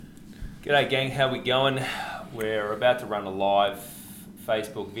G'day gang, how we going? We're about to run a live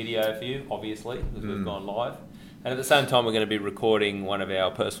Facebook video for you, obviously, because we've gone live. And at the same time, we're going to be recording one of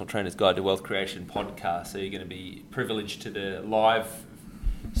our Personal Trainer's Guide to Wealth Creation podcasts. So you're going to be privileged to the live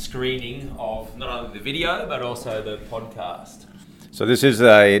screening of not only the video, but also the podcast. So this is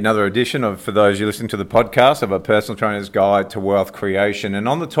another edition of, for those you listening to the podcast, of a Personal Trainer's Guide to Wealth Creation. And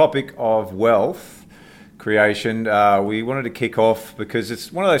on the topic of wealth creation, we wanted to kick off because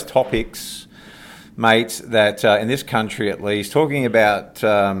it's one of those topics, mates, that in this country at least, talking about,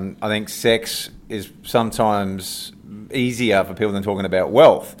 I think sex is sometimes easier for people than talking about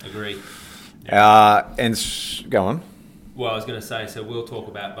wealth. Agree. Go on. Well, I was going to say, so we'll talk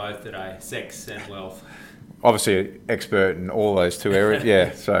about both today, sex and wealth. Obviously, expert in all those two areas.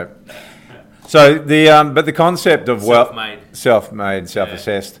 Yeah. So the concept of wealth, self-made,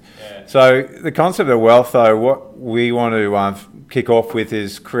 self-assessed. Yeah. So the concept of wealth, though, what we want to kick off with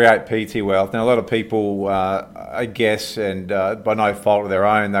is create PT wealth. Now, a lot of people, I guess, and by no fault of their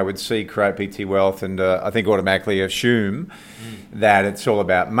own, they would see create PT wealth, and I think automatically assume that it's all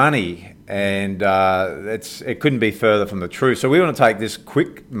about money. And it couldn't be further from the truth. So we want to take this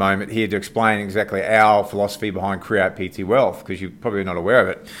quick moment here to explain exactly our philosophy behind Create PT Wealth, because you're probably not aware of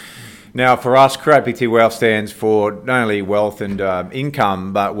it. Now, for us, Create PT Wealth stands for not only wealth and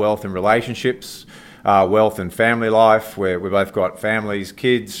income, but wealth and relationships, wealth and family life, where we've both got families,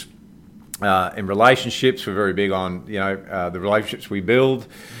 kids. In relationships, we're very big on the relationships we build.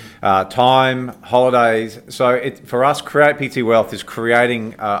 Time, holidays. So for us, Create PT Wealth is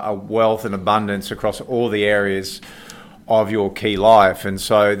creating a wealth and abundance across all the areas of your key life. And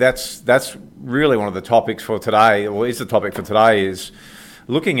so that's really one of the topics for today, or is the topic for today, is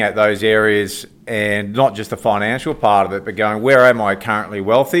looking at those areas and not just the financial part of it, but going, where am I currently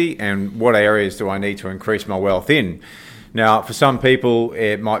wealthy and what areas do I need to increase my wealth in? Now, for some people,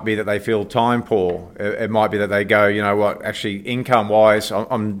 it might be that they feel time poor. It might be that they go, you know what, actually, income-wise,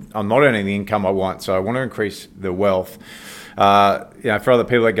 I'm not earning the income I want, so I want to increase the wealth. For other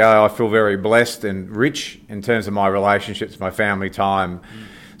people that go, I feel very blessed and rich in terms of my relationships, my family time.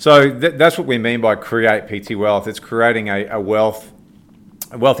 So that's what we mean by Create PT Wealth. It's creating a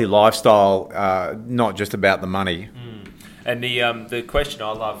wealthy lifestyle, not just about the money. And the question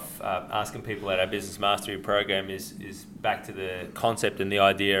I love asking people at our Business Mastery program is back to the concept and the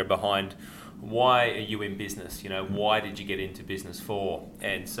idea behind why are you in business? Why did you get into business for?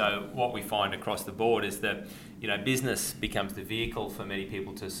 And so what we find across the board is that, business becomes the vehicle for many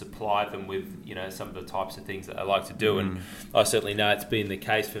people to supply them with, some of the types of things that they like to do. And I certainly know it's been the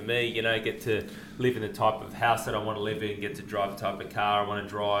case for me, get to live in the type of house that I want to live in, get to drive the type of car I want to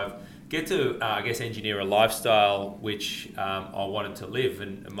drive, get to, engineer a lifestyle which I wanted to live.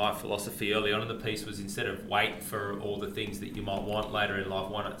 And my philosophy early on in the piece was, instead of wait for all the things that you might want later in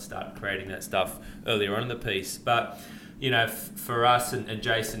life, why not start creating that stuff earlier on in the piece? But, for us, and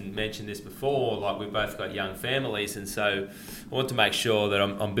Jason mentioned this before, like, we've both got young families, and so I want to make sure that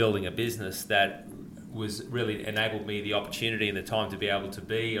I'm building a business that was really enabled me the opportunity and the time to be able to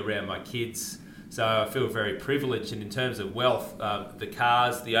be around my kids. So I feel very privileged, and in terms of wealth, the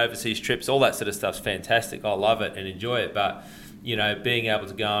cars, the overseas trips, all that sort of stuff's fantastic. I love it and enjoy it, but being able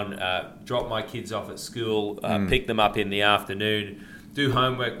to go and drop my kids off at school, pick them up in the afternoon, do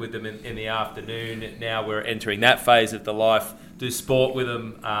homework with them in the afternoon. Now we're entering that phase of the life, do sport with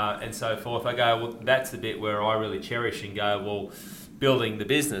them and so forth. I go, well, that's the bit where I really cherish and go, well, building the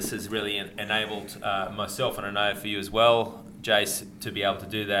business has really enabled myself, and I know for you as well, Jace, to be able to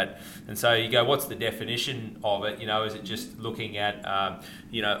do that. And so you go, what's the definition of it? Is it just looking at,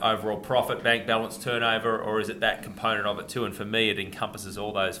 overall profit, bank balance, turnover, or is it that component of it too? And for me, it encompasses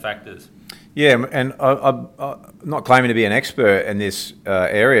all those factors. Yeah, and I'm not claiming to be an expert in this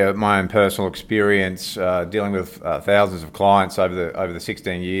area. My own personal experience dealing with thousands of clients over the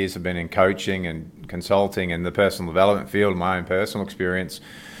 16 years I've been in coaching and consulting and the personal development field, my own personal experience,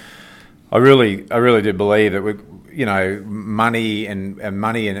 I really do believe that money and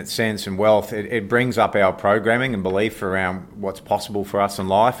money in its sense and wealth, it brings up our programming and belief around what's possible for us in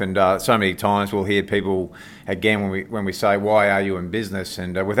life. And so many times we'll hear people, again, when we say, why are you in business?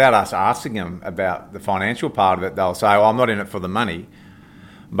 And without us asking them about the financial part of it, they'll say, I'm not in it for the money.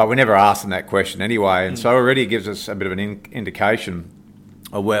 But we never ask them that question anyway. And so already it gives us a bit of an indication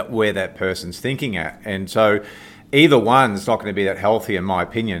of where that person's thinking at. And so either one's not going to be that healthy, in my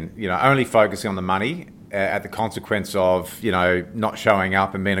opinion. Only focusing on the money at the consequence of, not showing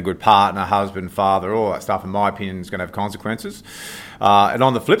up and being a good partner, husband, father, all that stuff, in my opinion, is going to have consequences. And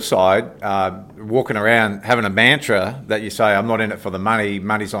on the flip side, walking around having a mantra that you say, I'm not in it for the money,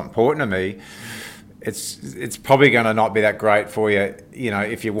 money's not important to me, it's probably going to not be that great for you,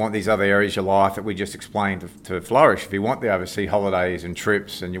 if you want these other areas of your life that we just explained to flourish. If you want the overseas holidays and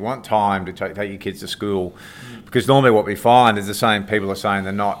trips, and you want time to take your kids to school, because normally what we find is the same people are saying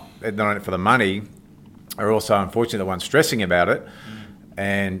they're not in it for the money, are also unfortunately the ones stressing about it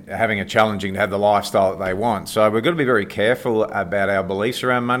and having it challenging to have the lifestyle that they want. So we've got to be very careful about our beliefs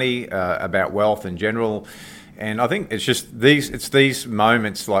around money, about wealth in general. And I think it's just these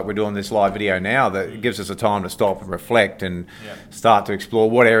moments like we're doing this live video now that gives us a time to stop and reflect and start to explore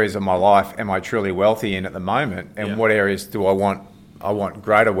what areas of my life am I truly wealthy in at the moment, and what areas do I want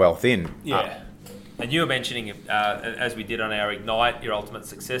greater wealth in. And you were mentioning, as we did on our Ignite, your Ultimate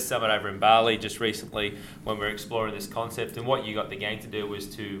Success Summit over in Bali just recently when we were exploring this concept, and what you got the gang to do was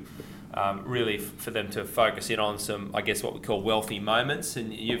to really for them to focus in on some, I guess, what we call wealthy moments,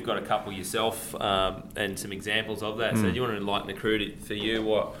 and you've got a couple yourself and some examples of that. So do you want to enlighten the crew for you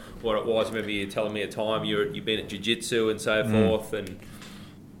what it was? Remember you telling me a time you've been at jiu-jitsu and so forth, and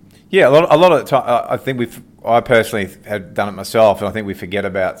a lot of the time I think I personally have done it myself, and I think we forget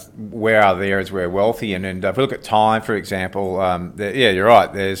about where are the areas we're wealthy in. And if we look at time, for example, you're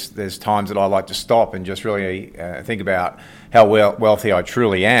right. There's times that I like to stop and just really think about how wealthy I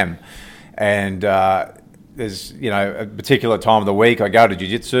truly am. And there's a particular time of the week I go to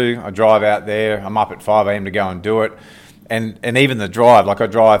jiu-jitsu, I drive out there, I'm up at 5 a.m. to go and do it. And even the drive, like I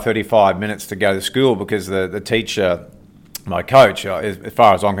drive 35 minutes to go to school because the teacher, my coach, as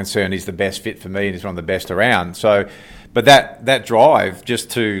far as I'm concerned, he's the best fit for me and he's one of the best around. So, but that drive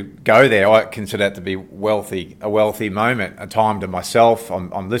just to go there, I consider that to be a wealthy moment, a time to myself.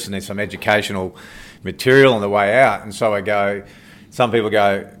 I'm listening to some educational material on the way out, and so I go. Some people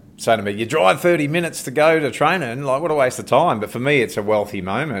say to me, "You drive 30 minutes to go to training, like what a waste of time." But for me, it's a wealthy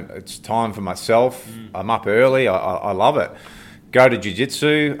moment. It's time for myself. I'm up early. I love it. Go to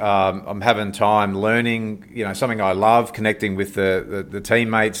jiu-jitsu. I'm having time learning, something I love, connecting with the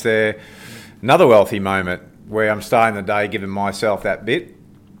teammates there. Another wealthy moment where I'm starting the day giving myself that bit.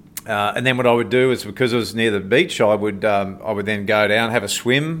 And then what I would do is, because it was near the beach, I would then go down, have a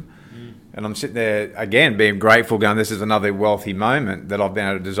swim, and I'm sitting there again being grateful, going, this is another wealthy moment that I've been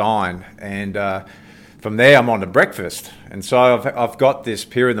able to design. And from there, I'm on to breakfast. And so I've got this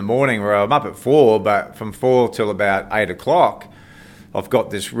period in the morning where I'm up at 4, but from 4 till about 8 o'clock, I've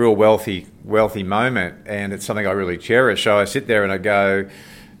got this real wealthy moment, and it's something I really cherish. So I sit there and I go,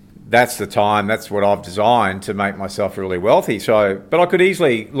 that's the time, that's what I've designed to make myself really wealthy. So, but I could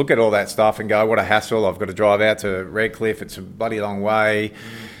easily look at all that stuff and go, what a hassle, I've got to drive out to Redcliffe, it's a bloody long way,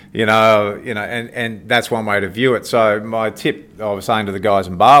 and that's one way to view it. So my tip I was saying to the guys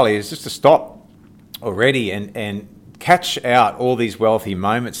in Bali is just to stop already and catch out all these wealthy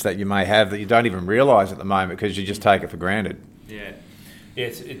moments that you may have that you don't even realise at the moment because you just take it for granted. Yeah,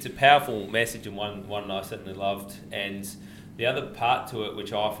 it's a powerful message, and one I certainly loved. And the other part to it,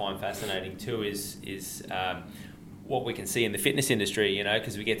 which I find fascinating too, is what we can see in the fitness industry,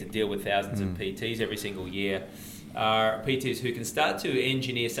 because we get to deal with thousands of PTs every single year, are PTs who can start to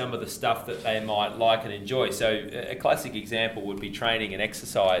engineer some of the stuff that they might like and enjoy. So a classic example would be training and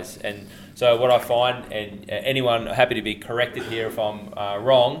exercise. And so what I find, and anyone happy to be corrected here if I'm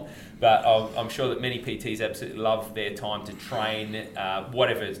wrong, but I'm sure that many PTs absolutely love their time to train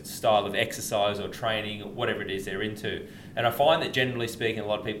whatever style of exercise or training, whatever it is they're into. And I find that generally speaking, a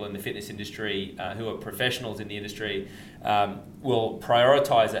lot of people in the fitness industry who are professionals in the industry will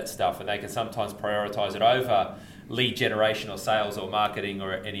prioritise that stuff, and they can sometimes prioritise it over lead generation or sales or marketing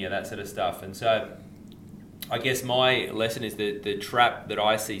or any of that sort of stuff. And so I guess my lesson is that the trap that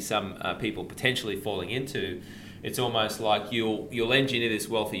I see some people potentially falling into, it's almost like you'll engineer this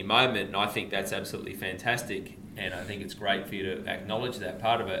wealthy moment, and I think that's absolutely fantastic, and I think it's great for you to acknowledge that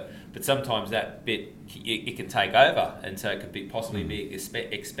part of it. But sometimes that bit it can take over, and so it could possibly be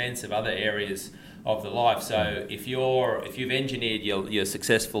expense of other areas of the life. So if you've engineered your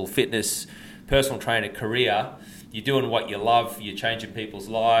successful fitness personal trainer career, you're doing what you love, you're changing people's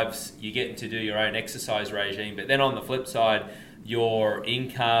lives, you're getting to do your own exercise regime, but then on the flip side, your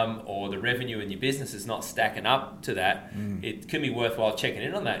income or the revenue in your business is not stacking up to that, it can be worthwhile checking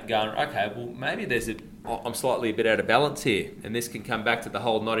in on that and going, okay, well, maybe I'm slightly a bit out of balance here. And this can come back to the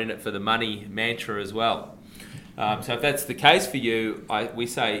whole not in it for the money mantra as well. So if that's the case for you, we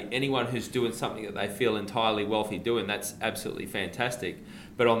say anyone who's doing something that they feel entirely wealthy doing, that's absolutely fantastic.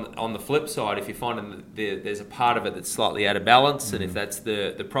 But on the flip side, if you're finding that there's a part of it that's slightly out of balance, and if that's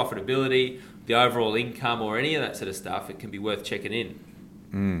the profitability, the overall income, or any of that sort of stuff, it can be worth checking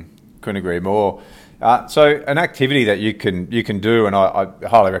in. Couldn't agree more. So an activity that you can do, and I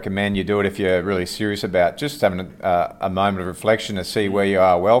highly recommend you do it if you're really serious about just having a moment of reflection to see where you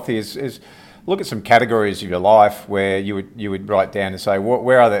are wealthy, is look at some categories of your life where you would write down and say,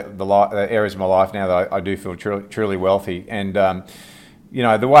 where are the areas of my life now that I do feel truly wealthy? And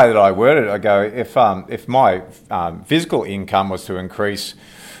the way that I word it, I go, if my physical income was to increase,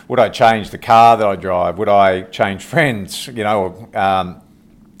 would I change the car that I drive? Would I change friends?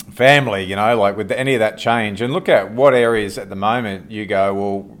 Family, like would any of that change? And look at what areas at the moment you go,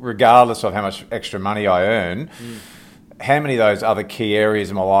 well, regardless of how much extra money I earn, how many of those other key areas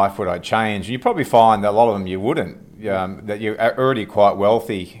of my life would I change? You probably find that a lot of them you wouldn't, that you're already quite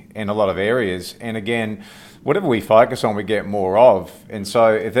wealthy in a lot of areas. And again, whatever we focus on, we get more of. And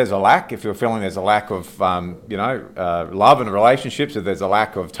so if there's a lack, if you're feeling there's a lack of, love and relationships, if there's a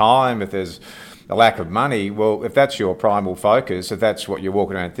lack of time, if there's a lack of money, well, if that's your primal focus, if that's what you're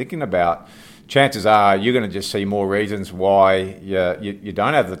walking around thinking about, chances are you're going to just see more reasons why you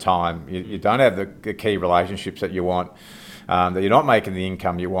don't have the time, you don't have the key relationships that you want, that you're not making the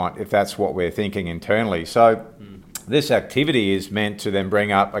income you want, if that's what we're thinking internally. So this activity is meant to then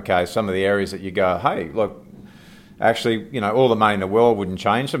bring up, some of the areas that you go, hey, look, actually, all the money in the world wouldn't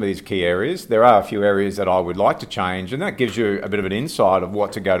change some of these key areas. There are a few areas that I would like to change, and that gives you a bit of an insight of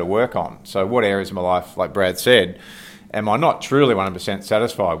what to go to work on. So what areas of my life, like Brad said, am I not truly 100%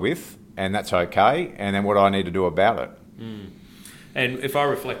 satisfied with, and that's okay, and then what do I need to do about it? And if I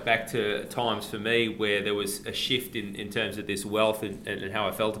reflect back to times for me where there was a shift in terms of this wealth and how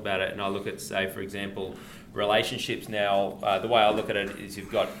I felt about it, and I look at, say, for example, relationships now, the way I look at it is you've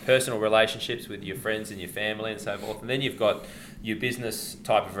got personal relationships with your friends and your family and so forth, and then you've got your business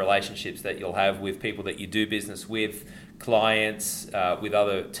type of relationships that you'll have with people that you do business with, clients, with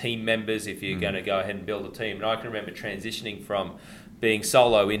other team members if you're going to go ahead and build a team. And I can remember transitioning from being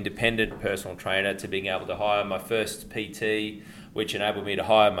solo independent personal trainer to being able to hire my first PT, which enabled me to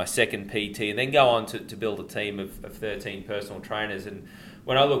hire my second PT and then go on to build a team of 13 personal trainers. And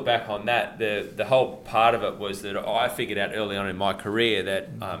when I look back on that, the whole part of it was that I figured out early on in my career that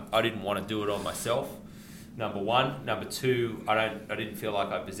I didn't want to do it all myself, number one. Number two, I didn't feel like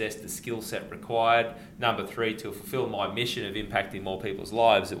I possessed the skill set required. Number three, to fulfill my mission of impacting more people's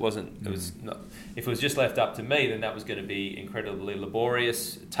lives, if it was just left up to me, then that was going to be incredibly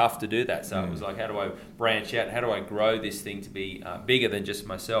laborious, tough to do that. So it was like, how do I branch out? How do I grow this thing to be bigger than just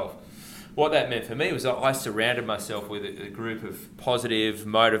myself? What that meant for me was I surrounded myself with a group of positive,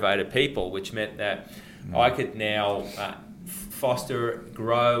 motivated people, which meant that I could now foster,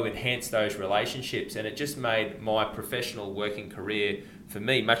 grow, enhance those relationships, and it just made my professional working career for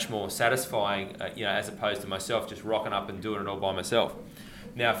me much more satisfying, as opposed to myself just rocking up and doing it all by myself.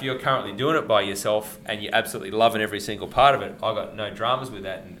 Now, if you're currently doing it by yourself and you're absolutely loving every single part of it, I've got no dramas with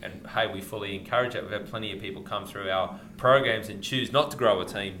that. And hey, we fully encourage it. We've had plenty of people come through our programs and choose not to grow a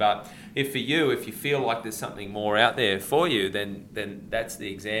team. But if you feel like there's something more out there for you, then that's the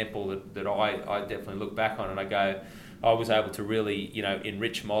example that I definitely look back on and I go, I was able to really,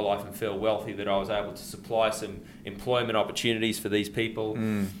 enrich my life and feel wealthy, that I was able to supply some employment opportunities for these people.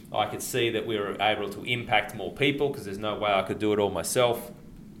 I could see that we were able to impact more people because there's no way I could do it all myself.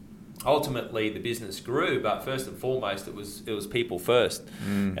 Ultimately, the business grew, but first and foremost, it was people first,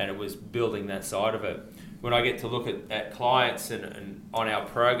 and it was building that side of it. When I get to look at clients and on our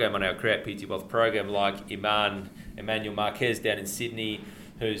program, on our Create PT Wealth program, like Emmanuel Marquez down in Sydney,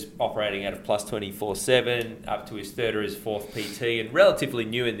 who's operating out of Plus 24/7, up to his third or his fourth PT, and relatively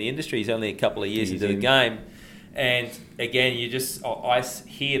new in the industry. He's only a couple of years into the game. And again, I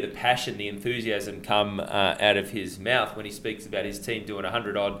hear the passion, the enthusiasm come out of his mouth when he speaks about his team doing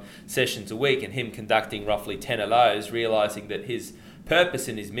 100-odd sessions a week and him conducting roughly 10 of those, realising that his purpose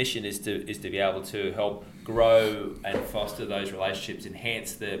and his mission is to be able to help grow and foster those relationships,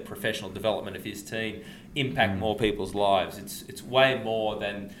 enhance the professional development of his team, impact more people's lives. It's way more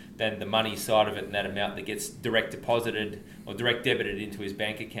than the money side of it and that amount that gets direct deposited or direct debited into his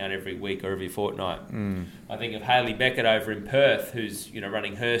bank account every week or every fortnight. I think of Hayley Beckett over in Perth, who's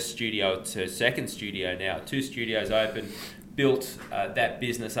running her studio. It's her second studio now, 2 studios open, built that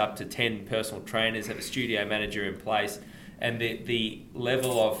business up to 10 personal trainers, have a studio manager in place. And the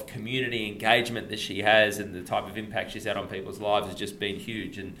level of community engagement that she has and the type of impact she's had on people's lives has just been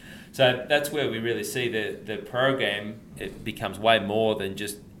huge. And so that's where we really see the program, it becomes way more than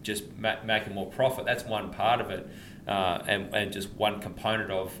just making more profit. That's one part of it, and just one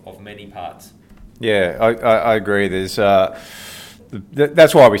component of many parts. Yeah, I agree. There's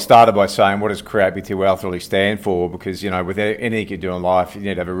that's why we started by saying, what does Create PT Wealth really stand for? Because, with anything you do in life, you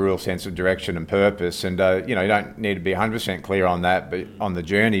need to have a real sense of direction and purpose. And, you don't need to be 100% clear on that, but on the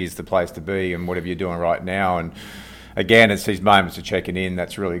journey is the place to be and whatever you're doing right now. And again, it's these moments of checking in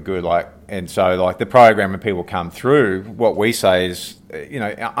that's really good. And so the program, when people come through, what we say is,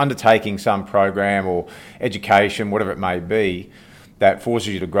 undertaking some program or education, whatever it may be, that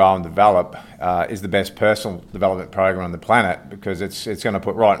forces you to grow and develop, is the best personal development program on the planet, because it's going to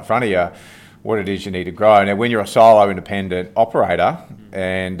put right in front of you what it is you need to grow. Now, when you're a solo independent operator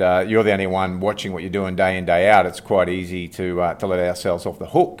and you're the only one watching what you're doing day in, day out, it's quite easy to let ourselves off the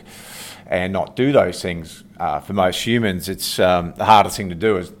hook and not do those things. For most humans, it's the hardest thing to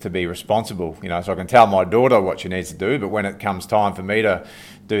do is to be responsible. So I can tell my daughter what she needs to do, but when it comes time for me to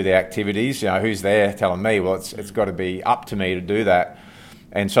do the activities, who's there telling me? Well, it's got to be up to me to do that.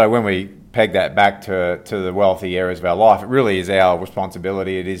 And so when we peg that back to the wealthy areas of our life, it really is our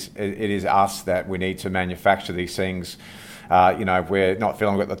responsibility. It is us that we need to manufacture these things. If we're not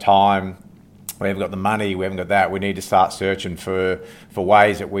feeling we've got the time, we haven't got the money, we haven't got that, we need to start searching for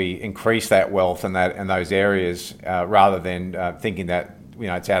ways that we increase that wealth in those areas, rather than thinking that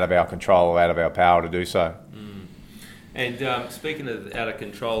it's out of our control or out of our power to do so. And speaking of out of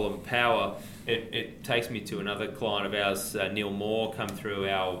control and power, it takes me to another client of ours, Neil Moore, come through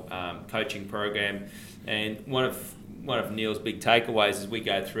our coaching program, and one of Neil's big takeaways as we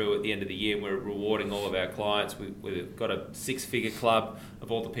go through at the end of the year, we're rewarding all of our clients. We've got a 6-figure club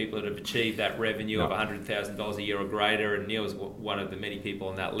of all the people that have achieved that revenue of $100,000 a year or greater, and Neil's one of the many people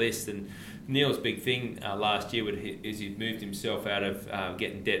on that list. And Neil's big thing last year is he'd moved himself out of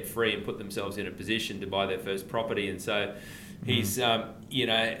getting debt free and put themselves in a position to buy their first property. And so he's,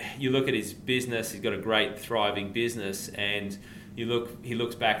 you look at his business, he's got a great thriving business, and he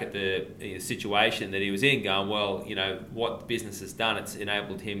looks back at the situation that he was in, going, well, what the business has done, it's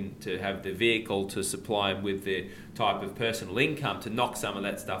enabled him to have the vehicle to supply him with the type of personal income to knock some of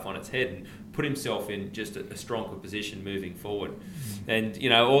that stuff on its head and put himself in just a stronger position moving forward. And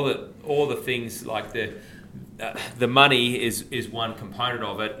all the things like the money is one component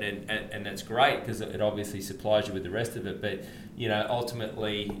of it, and that's great because it obviously supplies you with the rest of it. But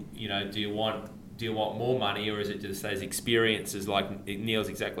ultimately, do you want more money, or is it just those experiences like Neil's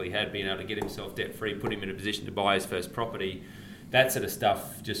exactly had, being able to get himself debt free, put him in a position to buy his first property? That sort of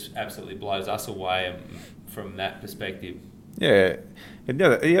stuff just absolutely blows us away from that perspective. Yeah. And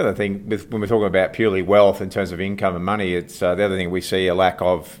the other thing, when we're talking about purely wealth in terms of income and money, it's the other thing we see a lack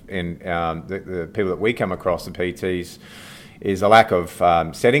of in the people that we come across, the PTs, is a lack of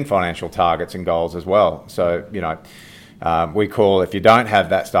setting financial targets and goals as well. So, we call, if you don't have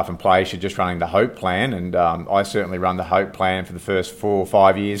that stuff in place, you're just running the hope plan. And I certainly run the hope plan for the first 4 or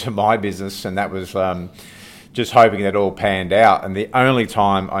 5 years of my business, and that was just hoping that it all panned out. And the only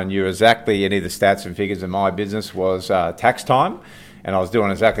time I knew exactly any of the stats and figures in my business was tax time. And I was doing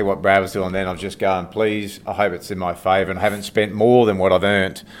exactly what Brad was doing then. I was just going, please, I hope it's in my favour, and I haven't spent more than what I've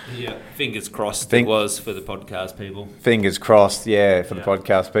earned. Yeah, fingers crossed it was for the podcast people. Fingers crossed, yeah, for the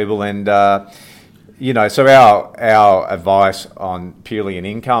podcast people. And, so our advice on purely an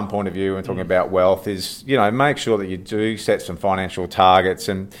income point of view and talking about wealth is, make sure that you do set some financial targets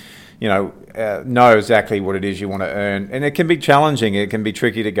and, know exactly what it is you want to earn. And it can be challenging. It can be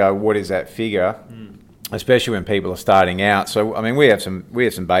tricky to go, what is that figure? Especially when people are starting out. So, we have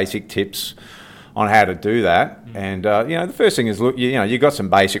some basic tips on how to do that. And, the first thing is, look, you've got some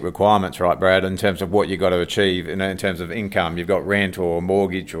basic requirements, right, Brad, in terms of what you've got to achieve in terms of income. You've got rent or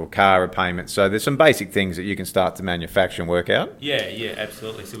mortgage or car repayments. So there's some basic things that you can start to manufacture and work out. Yeah,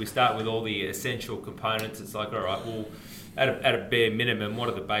 absolutely. So we start with all the essential components. It's like, all right, well, at a bare minimum, what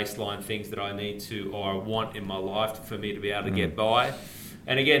are the baseline things that I need to or I want in my life for me to be able to get by?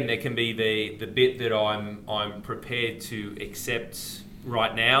 And again, there can be the bit that I'm prepared to accept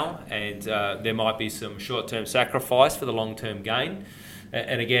right now, and there might be some short-term sacrifice for the long-term gain.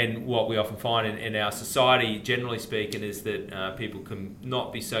 And again, what we often find in our society, generally speaking, is that people can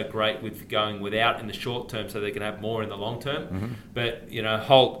not be so great with going without in the short term, so they can have more in the long term. Mm-hmm. But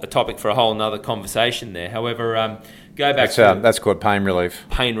a topic for a whole another conversation there. However, go back that's called pain relief.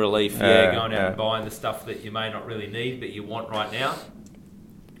 Pain relief, going out and buying the stuff that you may not really need but you want right now.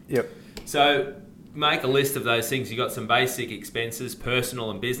 Yep. So make a list of those things. You've got some basic expenses, personal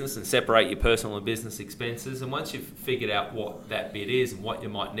and business, and separate your personal and business expenses. And once you've figured out what that bit is and what you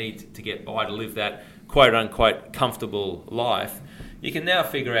might need to get by to live that quote-unquote comfortable life, you can now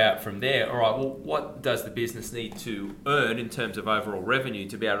figure out from there, all right, well, what does the business need to earn in terms of overall revenue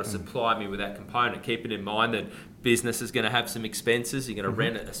to be able to supply me with that component? Keeping in mind that business is going to have some expenses. You're going to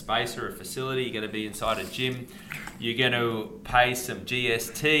rent a space or a facility. You're going to be inside a gym. You're going to pay some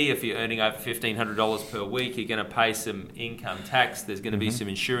GST. If you're earning over $1,500 per week, you're going to pay some income tax. There's going to be some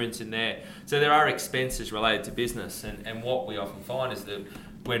insurance in there. So there are expenses related to business. And what we often find is that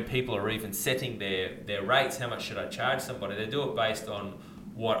when people are even setting their rates, how much should I charge somebody, they do it based on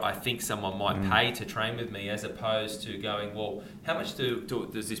what I think someone might pay to train with me, as opposed to going, well, how much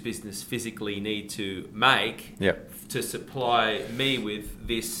does this business physically need to make to supply me with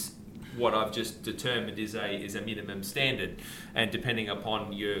this, what I've just determined is a minimum standard. And depending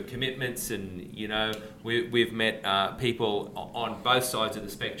upon your commitments, and we've met people on both sides of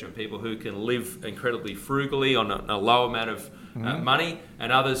the spectrum, people who can live incredibly frugally on a low amount of money,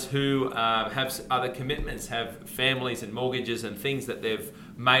 and others who have other commitments, have families and mortgages and things that they've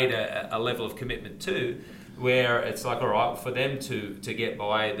made a level of commitment to, where it's like, all right, for them to get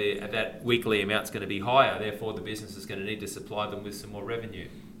by, that weekly amount's going to be higher, therefore the business is going to need to supply them with some more revenue.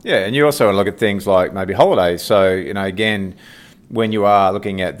 Yeah, and you also want to look at things like maybe holidays. So, again, when you are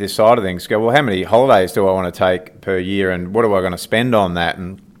looking at this side of things, go, well, how many holidays do I want to take per year, and what am I going to spend on that?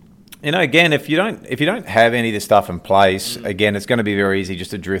 And again, if you don't have any of this stuff in place, again, it's going to be very easy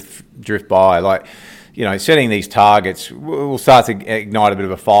just to drift by. Like, setting these targets will start to ignite a bit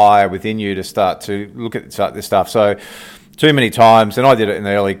of a fire within you to start to look at this stuff. So, too many times, and I did it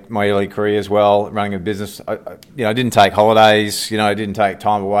in my early career as well, running a business. I didn't take holidays. I didn't take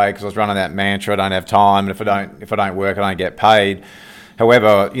time away because I was running that mantra: I don't have time, and if I don't work, I don't get paid.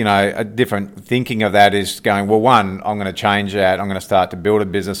 However, a different thinking of that is going, well, one, I'm going to change that. I'm going to start to build a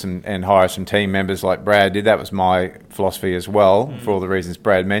business and hire some team members like Brad did. That was my philosophy as well, for all the reasons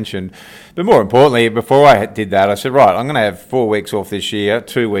Brad mentioned. But more importantly, before I did that, I said, right, I'm going to have 4 weeks off this year,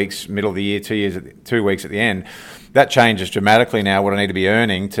 2 weeks middle of the year, 2 weeks at the end. That changes dramatically now what I need to be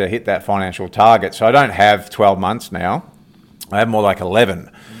earning to hit that financial target. So I don't have 12 months now. I have more like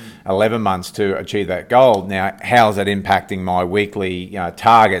 11 months to achieve that goal. Now, how is that impacting my weekly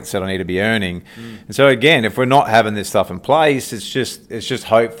targets that I need to be earning? And so again, if we're not having this stuff in place, it's just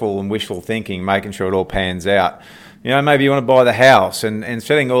hopeful and wishful thinking, making sure it all pans out. Maybe you want to buy the house and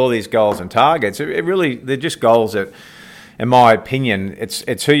setting all these goals and targets. They're just goals that, in my opinion,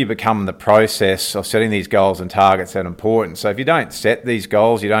 it's who you become in the process of setting these goals and targets that are important. So if you don't set these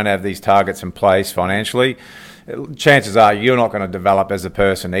goals, you don't have these targets in place financially, chances are you're not going to develop as a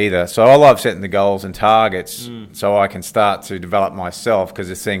person either. So I love setting the goals and targets so I can start to develop myself, because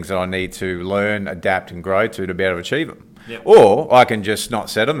there's things that I need to learn, adapt and grow to be able to achieve them. Yep. Or I can just not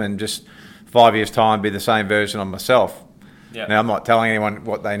set them and just 5 years' time be the same version of myself. Yep. Now, I'm not telling anyone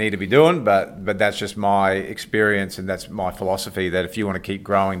what they need to be doing, but that's just my experience, and that's my philosophy, that if you want to keep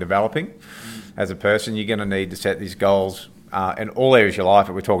growing, developing as a person, you're going to need to set these goals in all areas of your life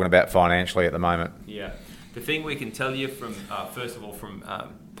that we're talking about financially at the moment. Yeah. The thing we can tell you from, first of all, from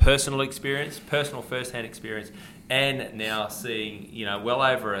personal experience, personal first-hand experience, and now seeing, well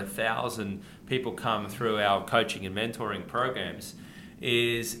over 1,000 people come through our coaching and mentoring programs,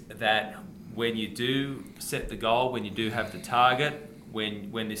 is that when you do set the goal, when you do have the target,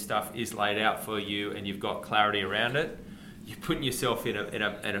 when this stuff is laid out for you and you've got clarity around it, you're putting yourself in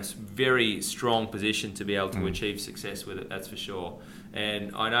a very strong position to be able to achieve success with it, that's for sure.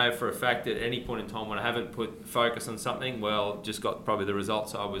 And I know for a fact that at any point in time when I haven't put focus on something, just got probably the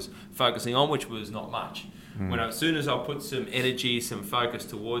results I was focusing on, which was not much. As soon as I put some energy, some focus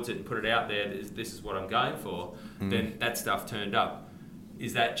towards it and put it out there, this is what I'm going for, then that stuff turned up.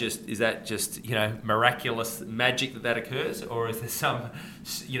 Is that just miraculous magic that occurs, or is there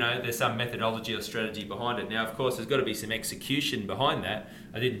some methodology or strategy behind it? Now, of course, there's got to be some execution behind that.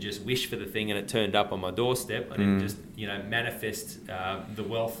 I didn't just wish for the thing and it turned up on my doorstep. I didn't just manifest the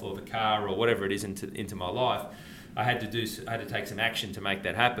wealth or the car or whatever it is into my life. I had to take some action to make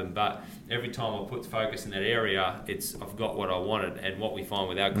that happen. But every time I put focus in that area, I've got what I wanted, and what we find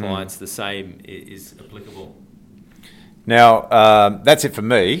with our clients, the same is applicable. Now, that's it for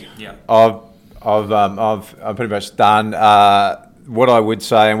me. Yeah. I've pretty much done what I would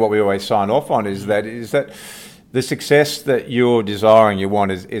say, and what we always sign off on is that the success that you're desiring, you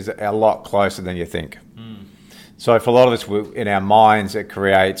want, is a lot closer than you think. So for a lot of us, in our minds, it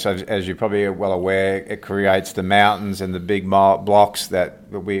creates, as you're probably well aware, it creates the mountains and the big blocks that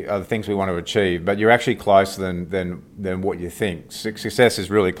are the things we want to achieve. But you're actually closer than what you think. Success is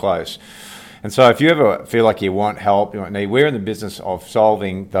really close. And so if you ever feel like you want help, you want need, we're in the business of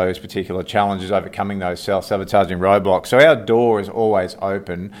solving those particular challenges, overcoming those self-sabotaging roadblocks. So our door is always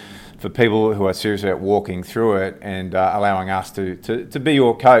open for people who are serious about walking through it, and allowing us to be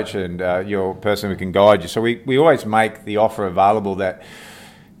your coach and your person who can guide you. So we always make the offer available that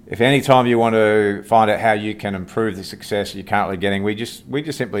if any time you want to find out how you can improve the success you're currently getting, we just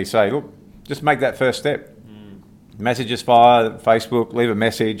simply say, look, just make that first step. Message us via Facebook, leave a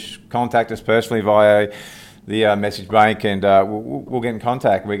message, contact us personally via the message bank, and we'll get in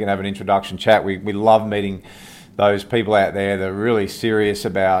contact. We can have an introduction chat. We love meeting those people out there that are really serious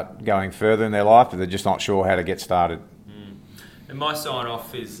about going further in their life, but they're just not sure how to get started. And my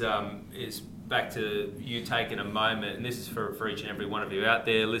sign-off is back to you taking a moment, and this is for each and every one of you out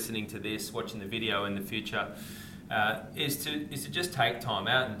there listening to this, watching the video in the future, is to just take time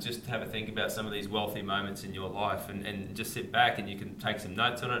out and just have a think about some of these wealthy moments in your life, and just sit back and you can take some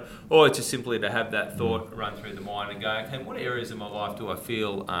notes on it, or just simply to have that thought run through the mind and go, okay, what areas of my life do I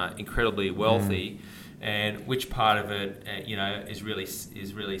feel incredibly wealthy, and which part of it is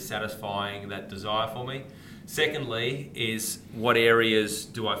really satisfying that desire for me. Secondly, is what areas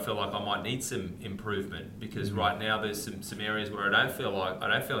do I feel like I might need some improvement? Because right now there's some areas where I don't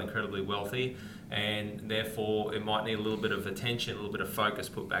feel incredibly wealthy, and therefore it might need a little bit of attention, a little bit of focus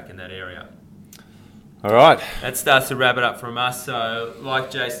put back in that area. All right. That starts to wrap it up from us. So, like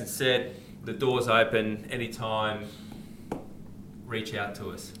Jason said, the door's open anytime. Reach out to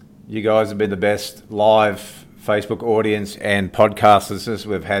us. You guys have been the best live Facebook audience and podcast listeners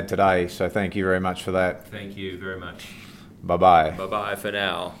we've had today. So thank you very much for that. Thank you very much. Bye-bye. Bye-bye for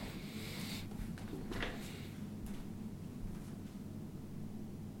now.